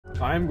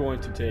I'm going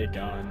to take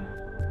on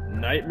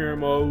Nightmare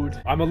Mode.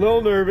 I'm a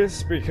little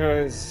nervous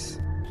because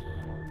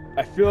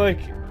I feel like,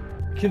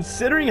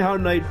 considering how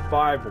Night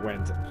 5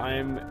 went,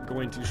 I'm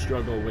going to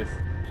struggle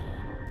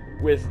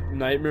with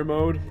Nightmare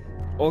Mode.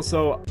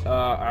 Also,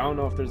 I don't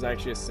know if there's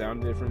actually a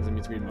sound difference in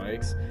between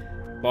mics,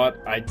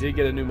 but I did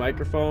get a new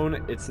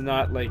microphone. It's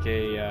not like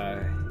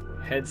a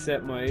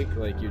headset mic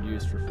like you'd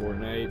use for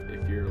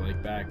Fortnite if you're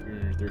like back when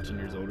you're 13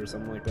 years old or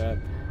something like that.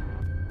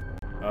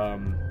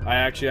 I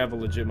actually have a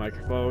legit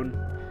microphone.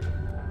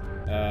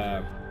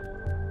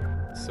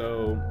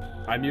 So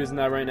I'm using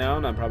that right now,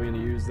 and I'm probably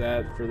going to use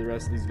that for the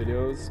rest of these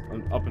videos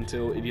up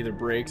until it either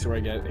breaks or I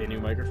get a new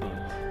microphone.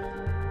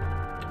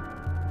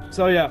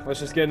 So yeah,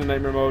 let's just get into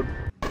Nightmare Mode.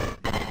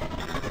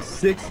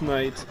 6th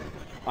night.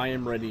 I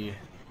am ready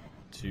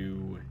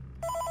to...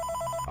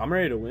 I'm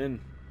ready to win.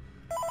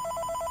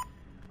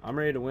 I'm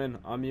ready to win.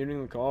 I'm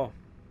muting the call.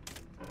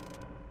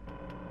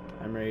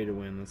 I'm ready to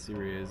win. Let's see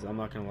where he is. I'm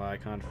not gonna lie, I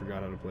kind of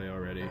forgot how to play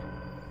already.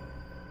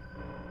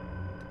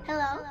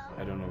 Hello?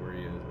 I don't know where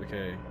he is.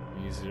 Okay,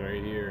 he's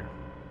right here.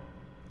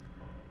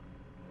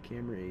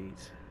 Camera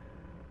 8.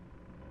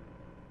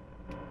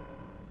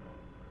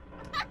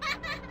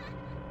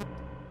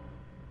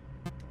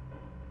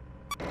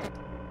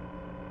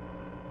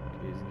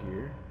 Okay, is he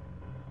here?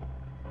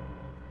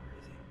 Where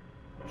is he?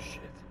 Oh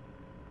shit.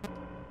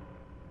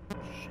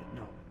 Oh shit,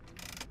 no.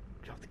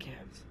 Get off the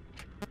cams.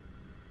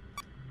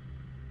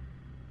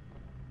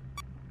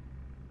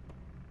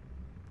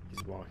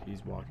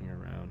 He's walking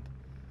around.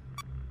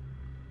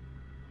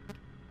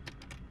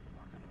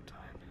 Walking on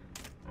time.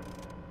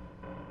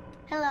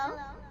 Hello?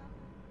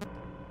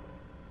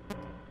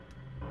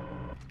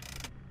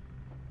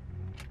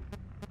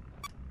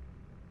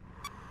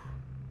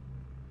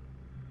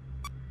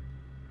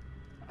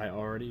 I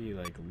already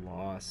like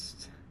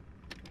lost.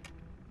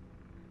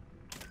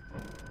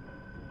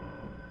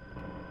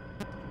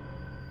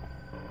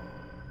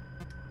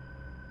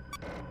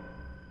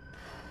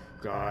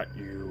 Got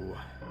you.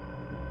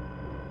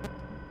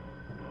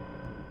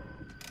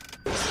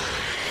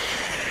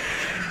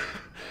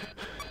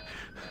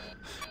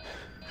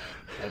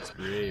 That's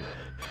great.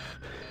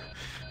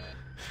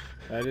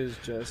 That is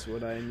just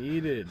what I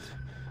needed.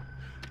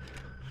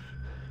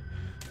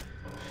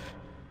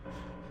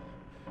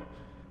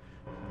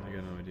 I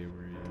got no idea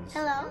where he is.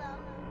 Hello?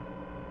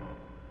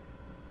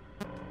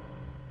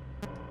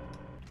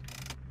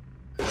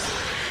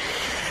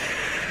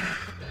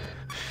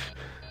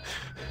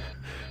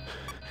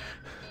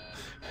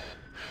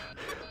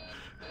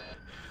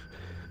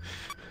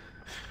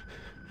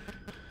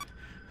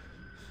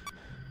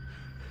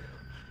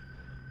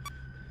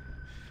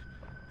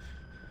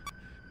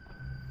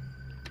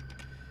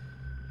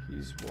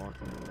 He's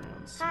walking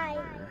around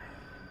somewhere.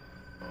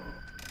 Hi.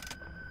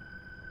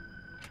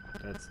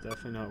 That's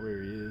definitely not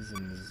where he is,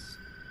 and his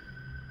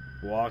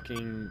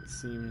walking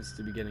seems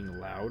to be getting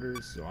louder,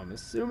 so I'm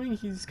assuming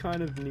he's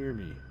kind of near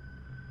me.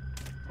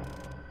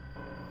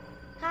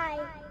 Hi.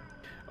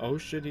 Oh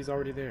shit, he's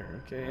already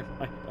there. Okay,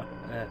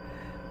 yeah,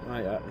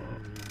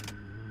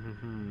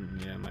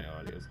 my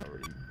audio's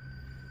already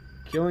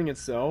killing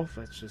itself.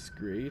 That's just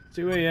great.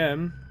 2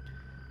 a.m.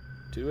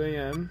 2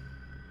 a.m.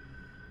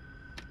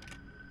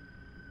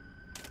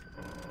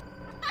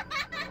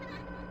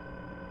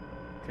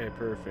 Okay,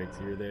 perfect.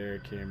 You're there,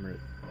 camera.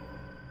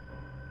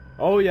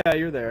 Oh yeah,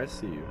 you're there. I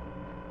see you.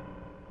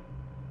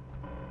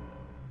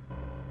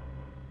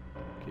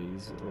 Okay,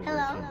 he's over Hello?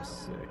 at camera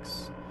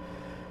 6.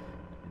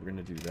 We're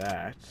gonna do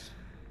that.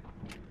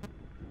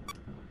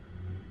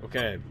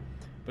 Okay,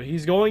 but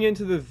he's going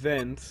into the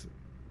vent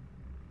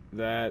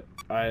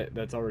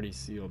that's already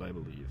sealed, I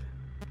believe.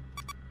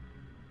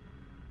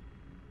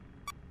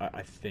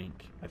 I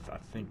think. I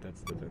think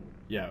that's the vent.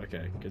 Yeah,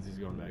 okay, because he's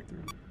going back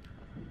through.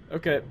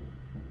 Okay.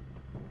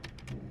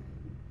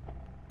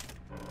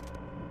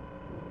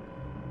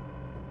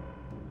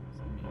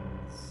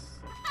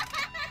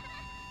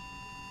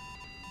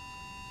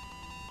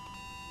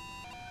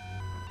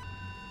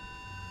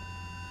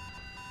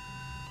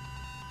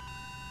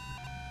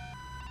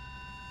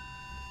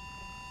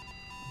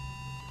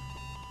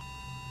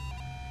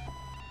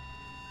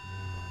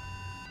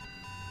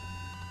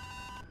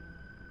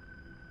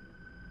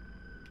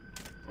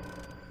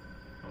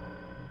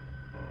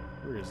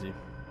 Where is he?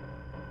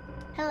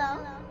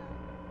 Hello?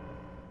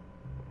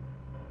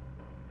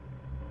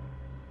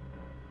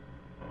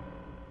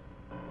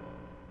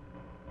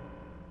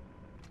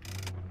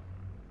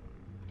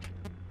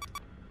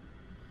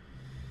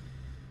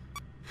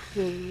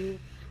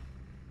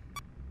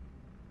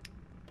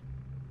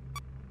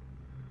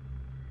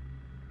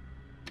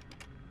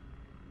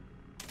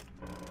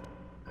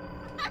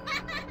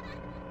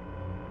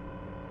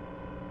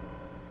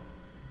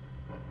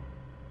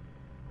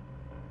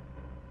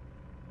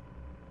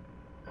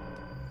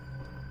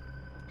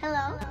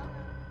 Hello?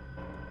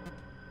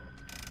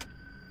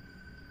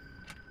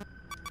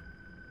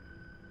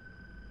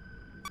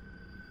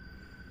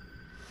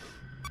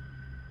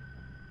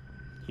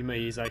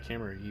 He's at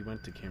camera. He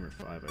went to camera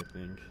 5, I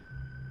think.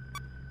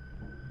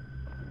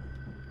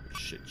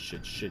 Shit.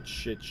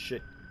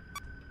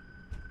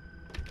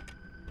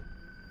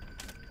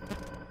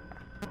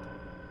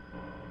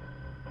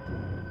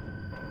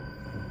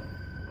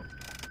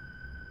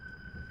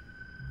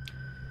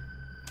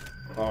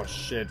 Oh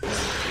shit.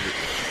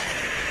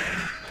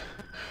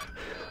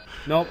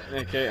 Nope.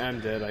 Okay, I'm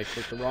dead. I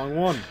clicked the wrong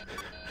one.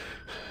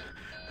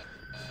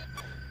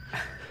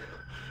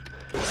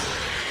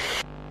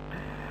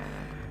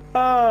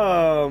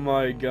 Oh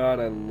my god,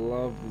 I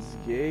love this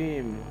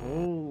game.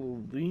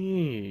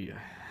 Holy.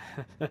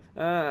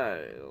 I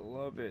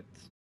love it.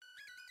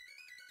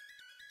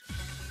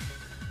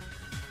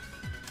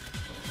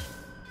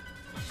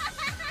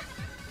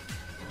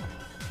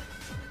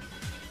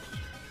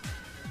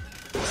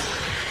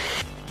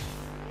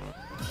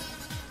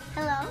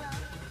 Hello?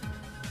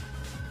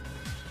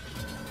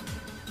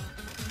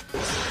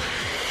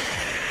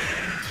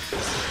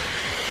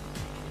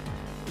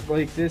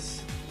 Like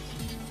this.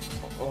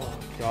 Oh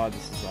god,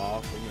 this is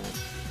awful, man.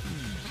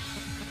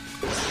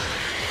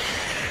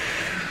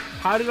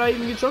 How did I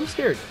even get jump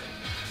scared?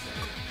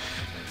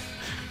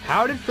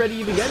 How did Freddy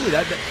even get me?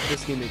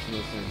 This game makes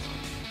no sense.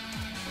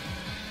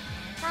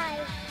 Hi.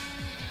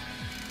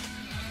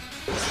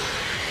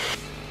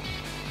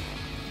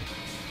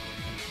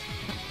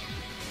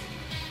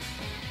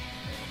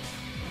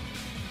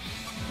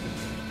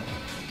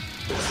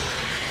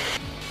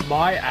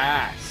 My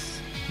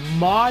ass.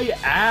 My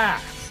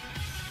ass.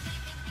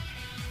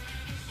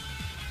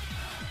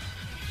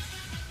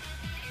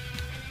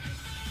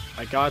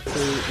 I got to.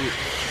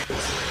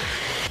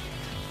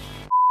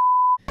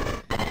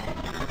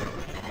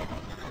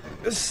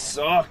 This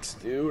sucks,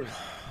 dude.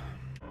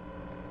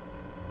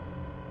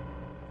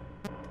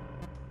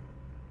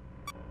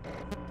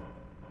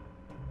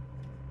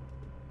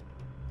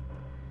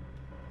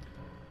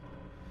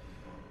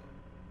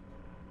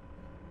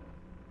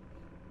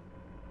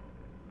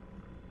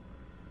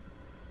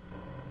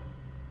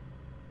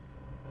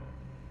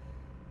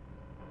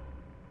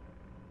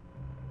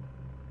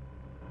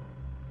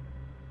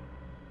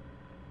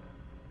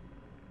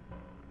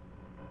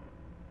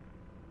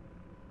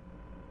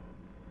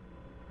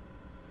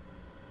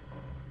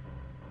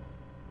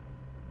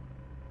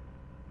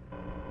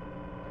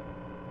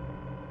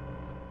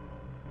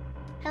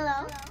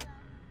 Hello?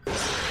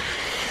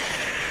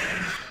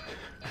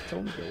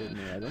 Don't go with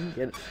me. I don't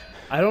get it.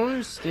 I don't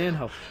understand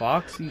how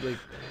Foxy, like...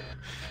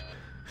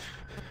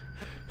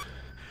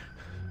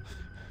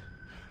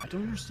 I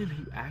don't understand how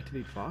you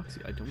activate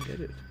Foxy. I don't get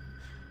it.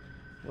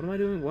 What am I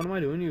doing? What am I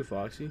doing to you,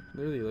 Foxy?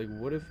 Literally, like,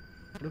 what have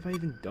I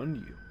even done to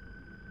you?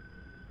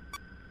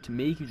 To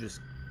make you just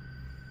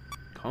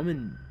come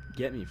and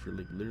get me for,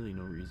 like, literally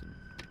no reason.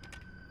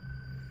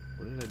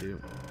 What did I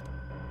do?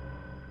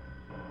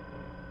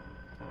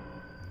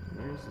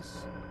 Where is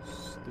this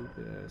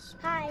stupid ass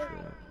Hi.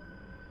 crap?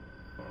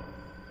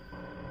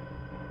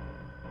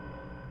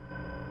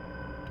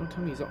 Don't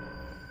tell me he's up.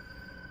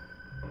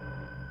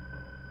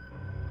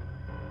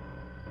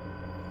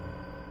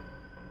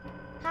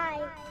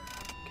 Hi.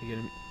 Can you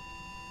get him?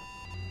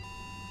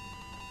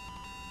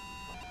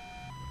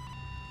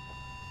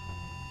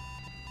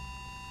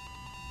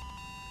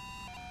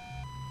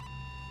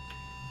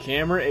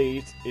 Camera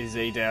 8 is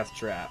a death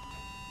trap.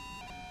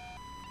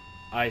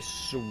 I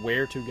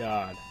swear to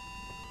God.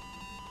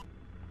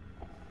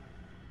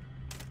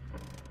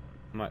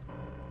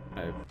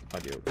 I have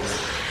audio.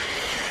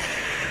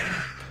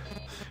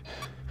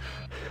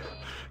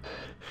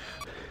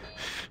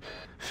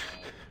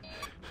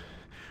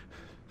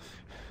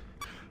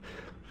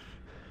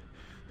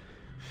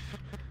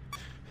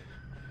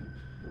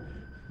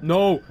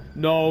 No,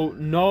 no,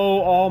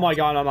 no! Oh my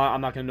God!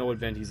 I'm not gonna know what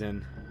vent he's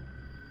in.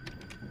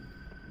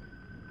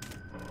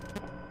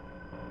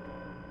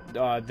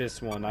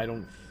 This one. I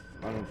don't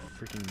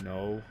freaking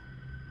know.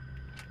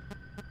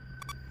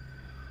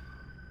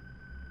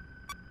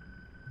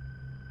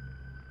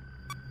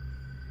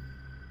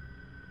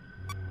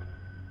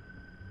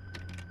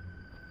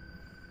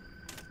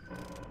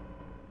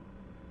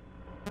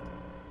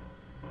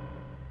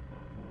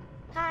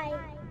 Hi.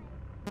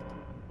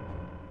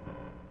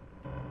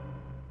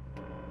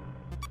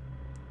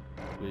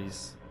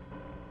 Please.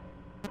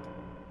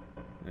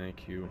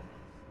 Thank you.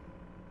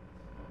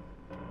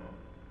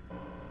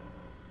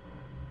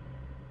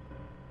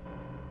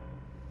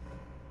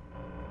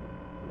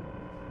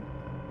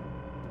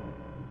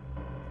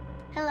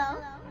 Hello?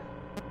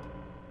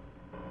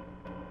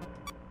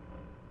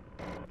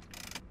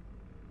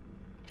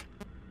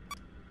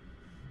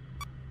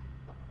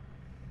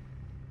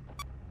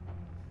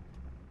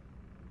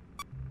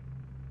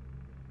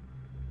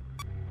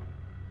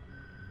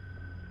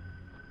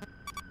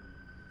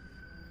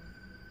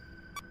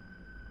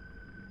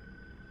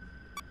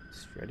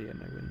 Is Freddy at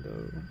my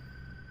window?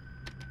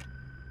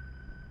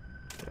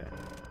 Okay.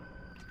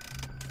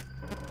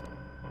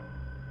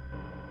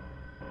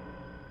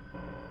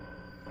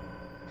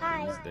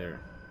 Hi. He's there.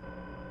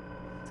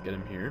 Let's get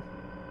him here.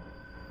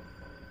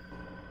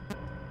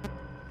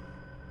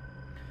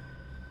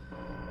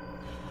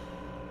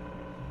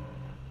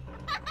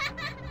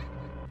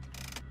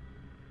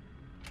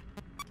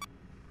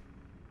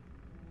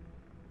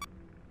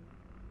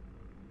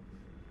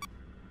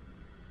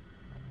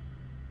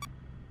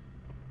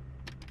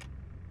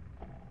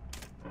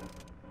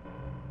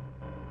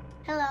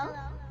 Hello?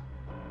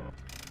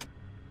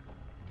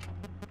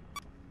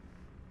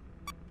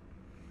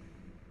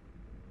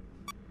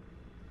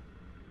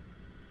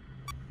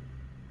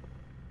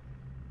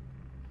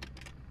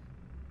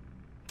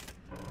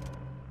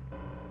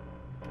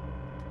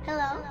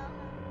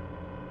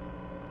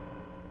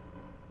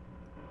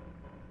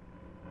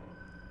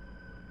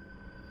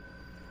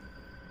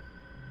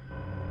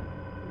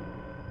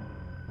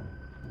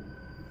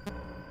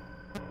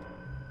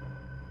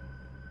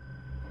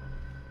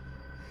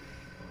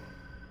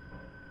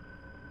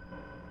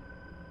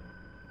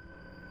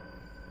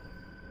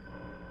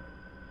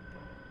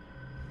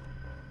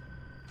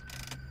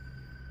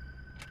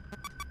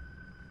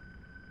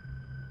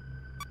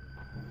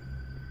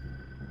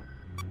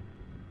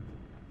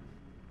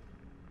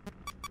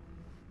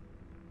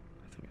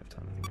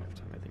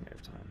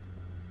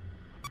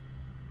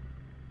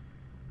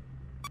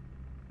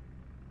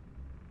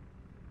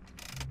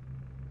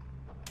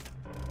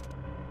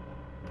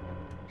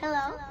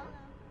 Hello?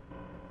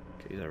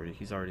 Okay,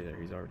 he's already there.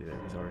 He's already there.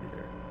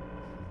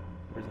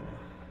 Where's he now?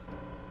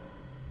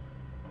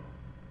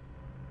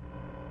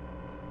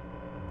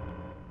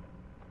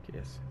 Okay,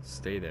 yes.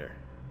 Stay there.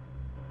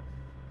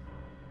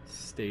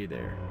 Stay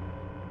there.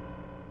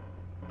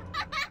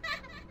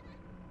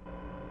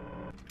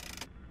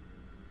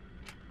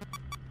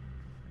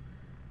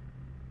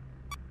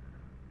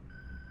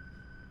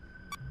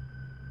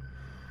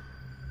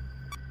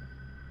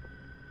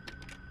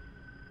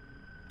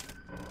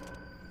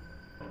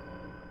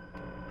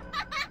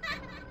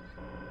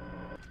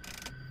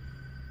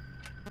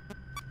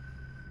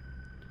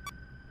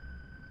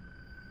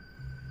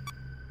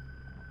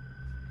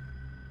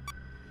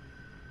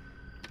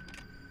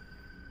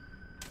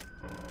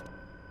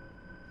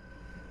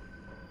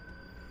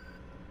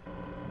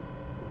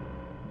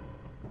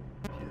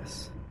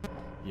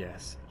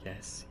 Yes.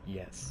 Yes.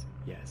 Yes.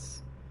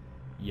 Yes.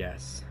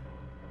 Yes.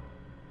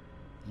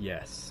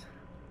 Yes.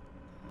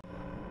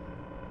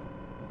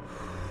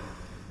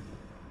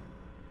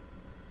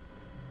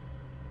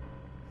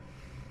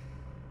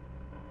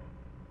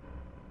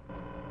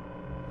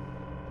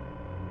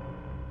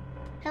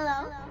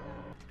 Hello?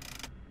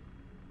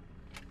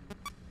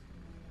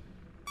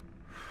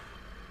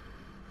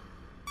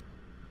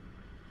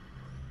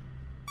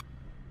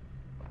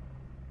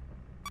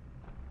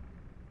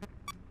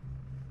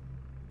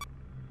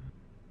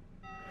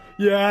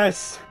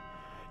 Yes!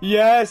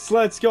 Yes!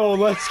 Let's go!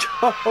 Let's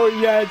go!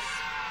 Yes!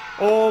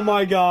 Oh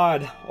my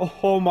god!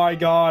 Oh my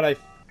god! I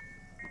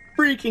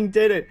freaking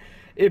did it!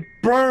 It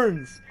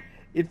burns!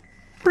 It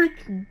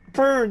freaking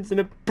burns! And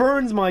it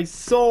burns my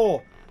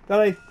soul that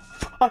I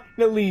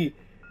finally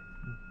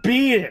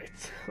beat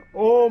it!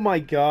 Oh my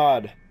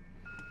god!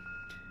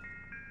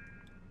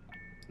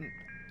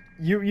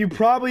 You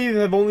probably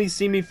have only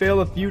seen me fail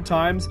a few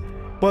times,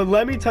 but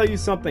let me tell you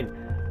something.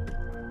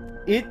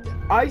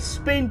 I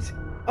spent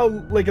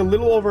like a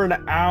little over an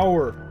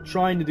hour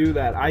trying to do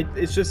that.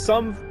 It's just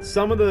some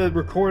of the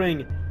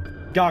recording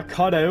got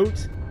cut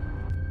out,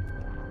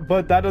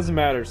 but that doesn't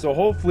matter. So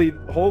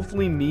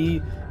hopefully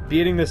me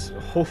beating this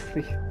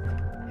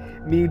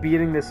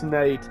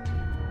night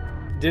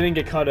didn't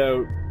get cut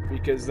out,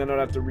 because then I'd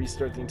have to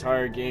restart the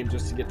entire game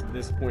just to get to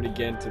this point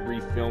again to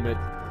refilm it.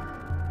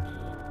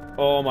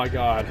 Oh my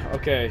god.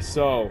 Okay,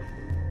 so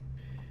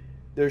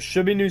there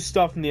should be new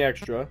stuff in the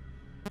extra.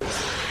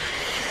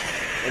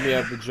 And we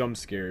have the jump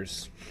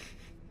scares.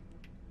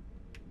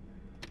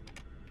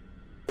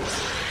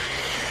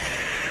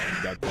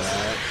 Got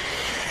that.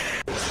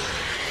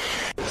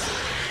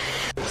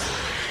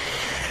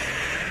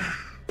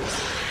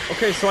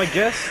 Okay, so I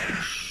guess the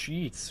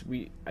cheats,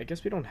 I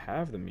guess we don't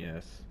have them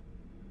yet.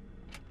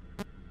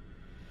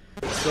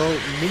 So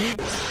mini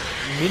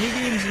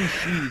games and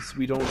cheats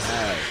we don't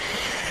have.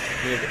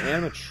 We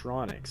have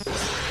animatronics.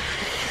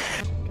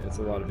 Okay, that's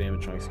a lot of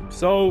animatronics.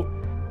 So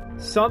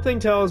something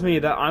tells me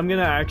that I'm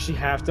gonna actually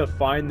have to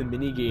find the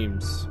mini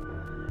games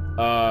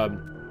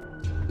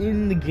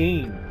in the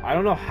game. I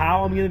don't know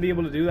how I'm gonna be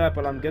able to do that,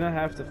 but I'm gonna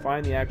have to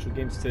find the actual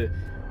games to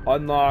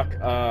unlock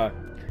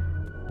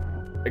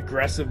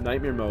aggressive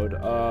nightmare mode,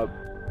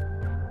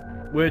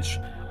 which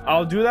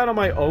I'll do that on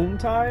my own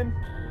time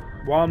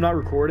while I'm not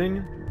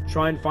recording.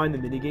 Try and find the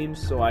mini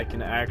games so I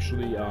can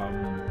actually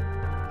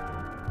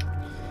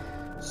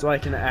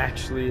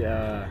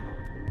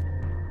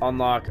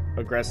unlock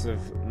aggressive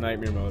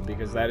nightmare mode,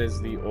 because that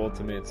is the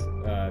ultimate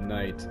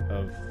night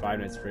of Five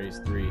Nights at Freddy's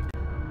 3.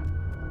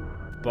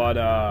 But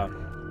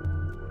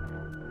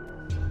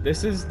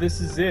this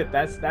is it.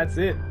 That's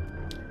it.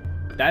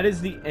 That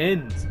is the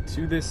end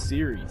to this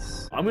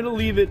series. I'm gonna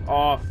leave it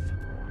off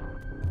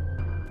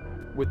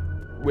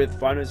with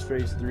Five Nights at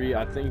Freddy's 3.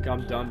 I think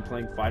I'm done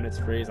playing Five Nights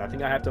at Freddy's. I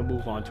think I have to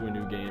move on to a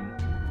new game,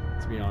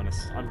 to be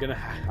honest.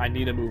 I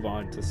need to move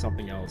on to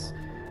something else.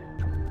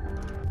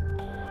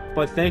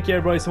 But thank you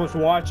everybody so much for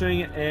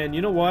watching, and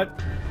you know what?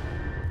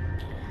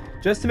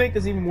 Just to make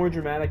this even more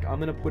dramatic, I'm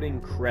gonna put in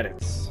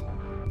credits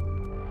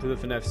to the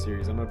FNF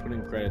series. I'm gonna put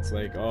in credits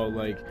like, oh,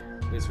 like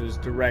this was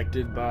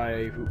directed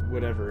by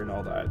whatever and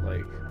all that.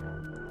 Like,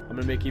 I'm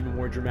gonna make it even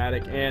more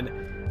dramatic, and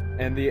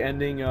the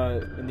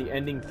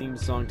ending theme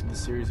song to the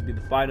series would be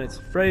the Five Nights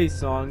at Freddy's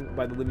song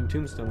by the Living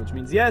Tombstone, which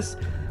means yes,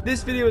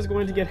 this video is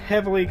going to get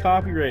heavily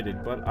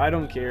copyrighted, but I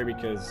don't care,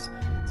 because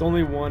it's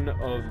only one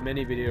of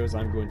many videos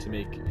I'm going to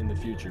make in the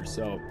future.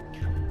 So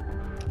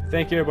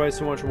thank you everybody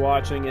so much for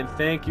watching, and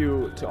thank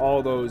you to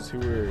all those who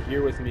were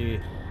here with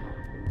me,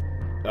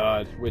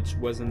 which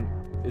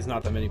is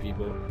not that many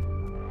people,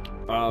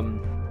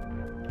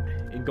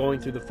 in going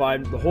through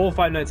the whole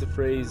Five Nights at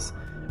Freddy's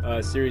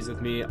series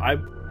with me.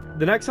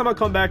 The next time I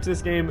come back to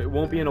this game, it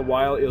won't be in a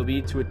while. It'll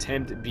be to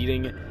attempt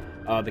beating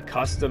the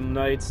custom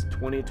nights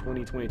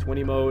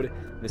 2020 mode.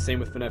 And the same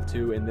with FNF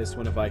 2, and this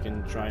one if I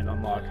can try and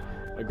unlock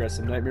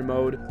aggressive nightmare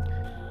mode,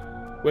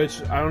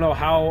 which I don't know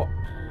how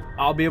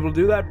I'll be able to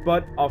do that,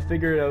 but I'll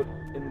figure it out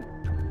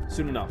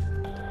soon enough.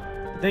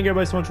 Thank you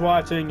everybody so much for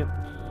watching.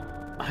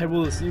 I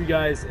will see you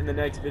guys in the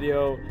next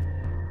video.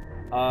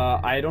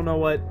 I don't know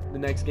what the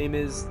next game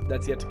is.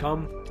 That's yet to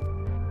come.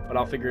 but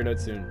I'll figure it out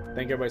soon.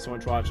 Thank everybody so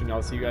much for watching.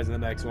 I'll see you guys in the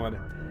next one.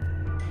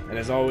 And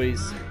as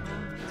always,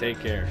 take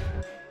care.